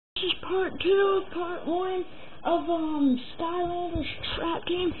is part 2 of part 1 of Skylanders trap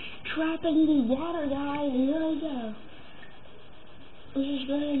game, trapping the water guy. Here we go. Let's just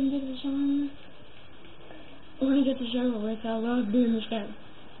go ahead and get this on. We're gonna get this over with. I love doing this game.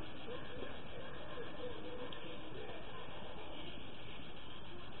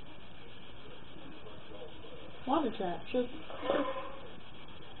 Water trap. So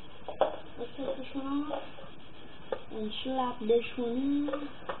let's take this one off and slap this one in.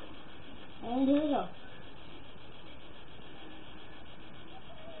 And here we go.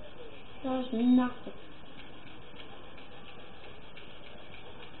 That's nothing.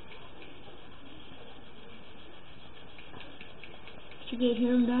 To get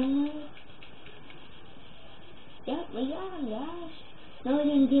him done with. Yep, we got him, guys. No, we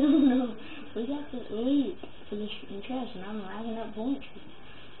didn't get him, no. We got the lead for this chest, and I'm racking up points.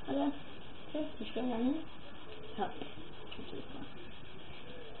 Okay, let's go right here. Help.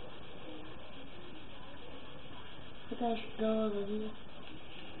 Okay, let's go over here.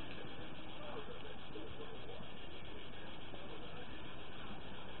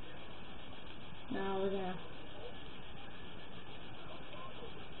 No, we're gonna.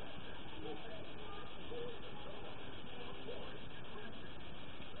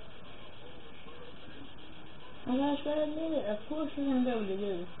 I gotta try to do it. Of course, we're gonna be able to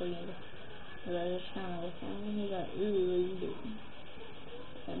do this together. But that's kind of the thing. He's like, ooh, what are you doing?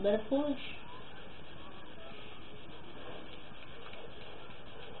 But of course.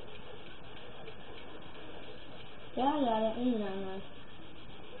 Yeah, I got it. He's done with.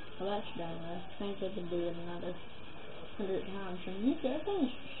 Well, that's done with. I think they could do it another 100 times. And you get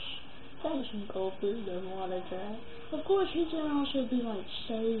that was some cool food in water trap. Of course, he can also be like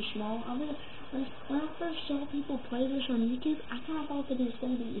so small. I mean, when I first saw people play this on YouTube, I kind of thought that he was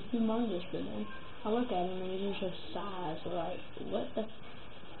going to be humongous, but then I look at him and he's just size. Like, what the?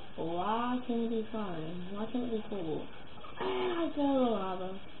 Why can't it be fun? Why can't it be cool? I fell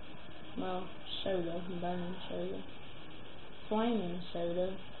lava. Well, soda, burning soda, flaming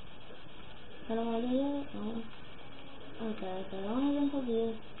soda. How do I do that? Oh. Okay, so long as I'm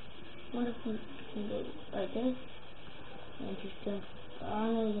forget. What if you can go right there? And just jump. I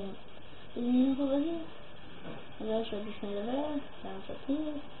know we don't. Is you jump over here? Okay, so just made it there, bounce up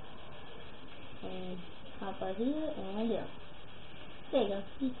here, and hop right here, and jump. There you go.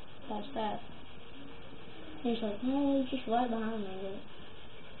 That's that. He's like, hey, he's just right behind me.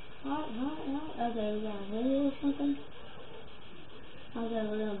 What? Okay, we're gonna heal or something. Okay,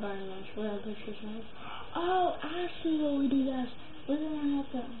 we're gonna burn this. We're gonna push this on. Oh, I see what we do, guys. We're gonna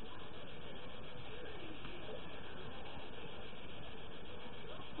have to.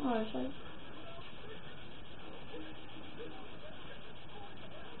 Oh, it's like.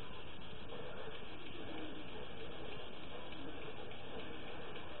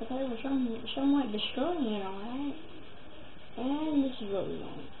 Okay, we're somewhat destroying it, alright? And this is what we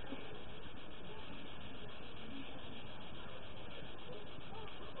want.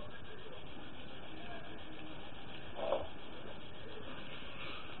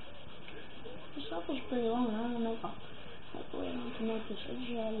 This stuff is pretty long. I don't know if I'll wait on to make this. I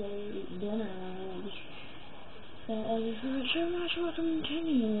just gotta go eat dinner and I just want so much to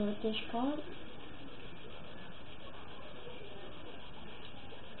continue with this part.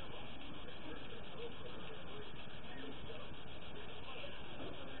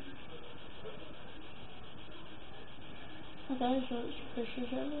 Okay, so let's push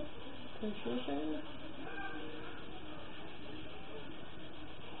this over. Push this over.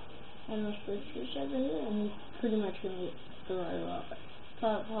 And let's push this over here, and he's pretty much gonna get throw up.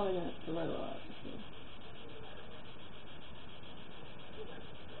 Probably gonna throw up.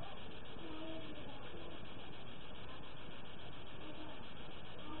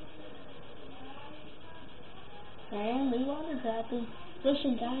 And we water trapping.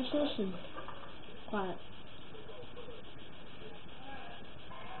 Listen, guys, listen. Quiet.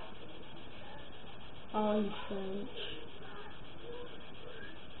 All you friends.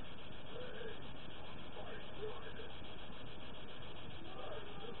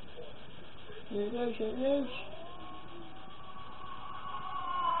 Here it goes, here it goes.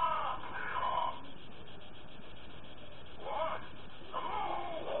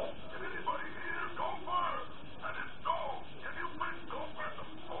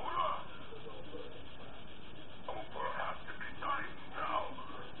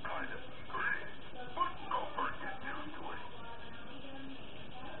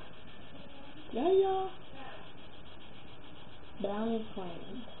 Yeah. Bounty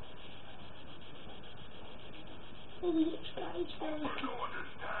claimed. Oh, we get Skyward. I don't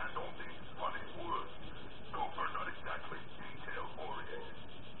understand all these funny words. Gopher's not exactly detail-oriented.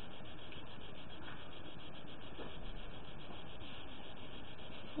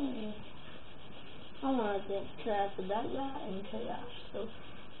 I want to trap that guy in chaos. So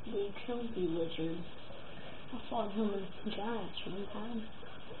the chunky lizard. I fought him in giants one time.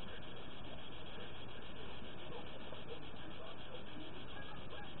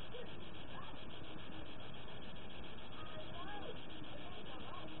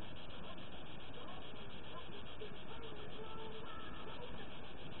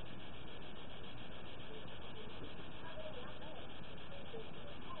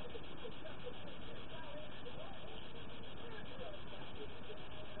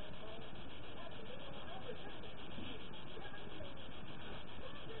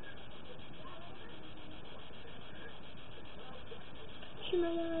 See my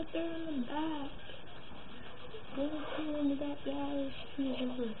one right there in the back. Go here in the back, guys. He's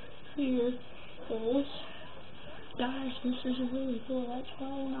over here. This. Guys, this is really cool. That's why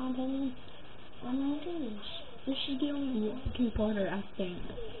I'm not telling you. This is the only two-parter, I think,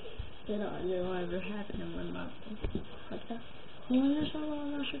 that'll ever happen in one month. Okay? You understand what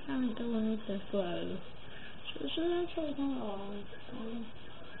I'm actually kind of going with the flow. So this is actually kind of long.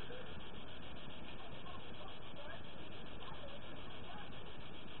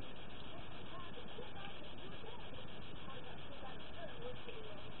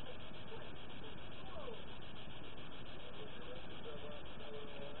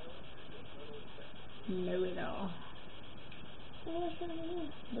 Know it all. This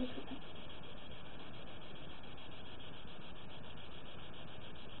way.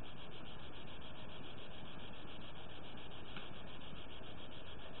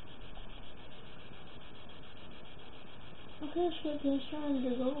 Okay, so this trying to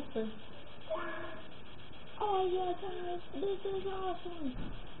go for. Oh yeah, guys, this is awesome.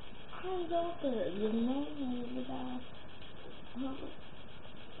 I got the name of the guy.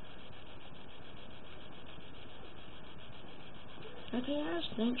 Okay guys,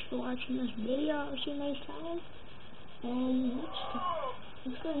 thanks for watching this video. I'll see you next time. And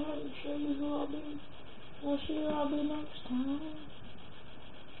let's go ahead and show you who I'll be. I'll see you all be next time.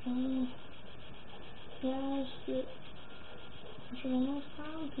 Guys, until next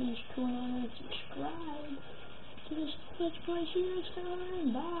time, please tune in and subscribe to this Let's Play. See you next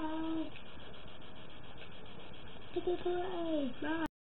time. Bye. Bye.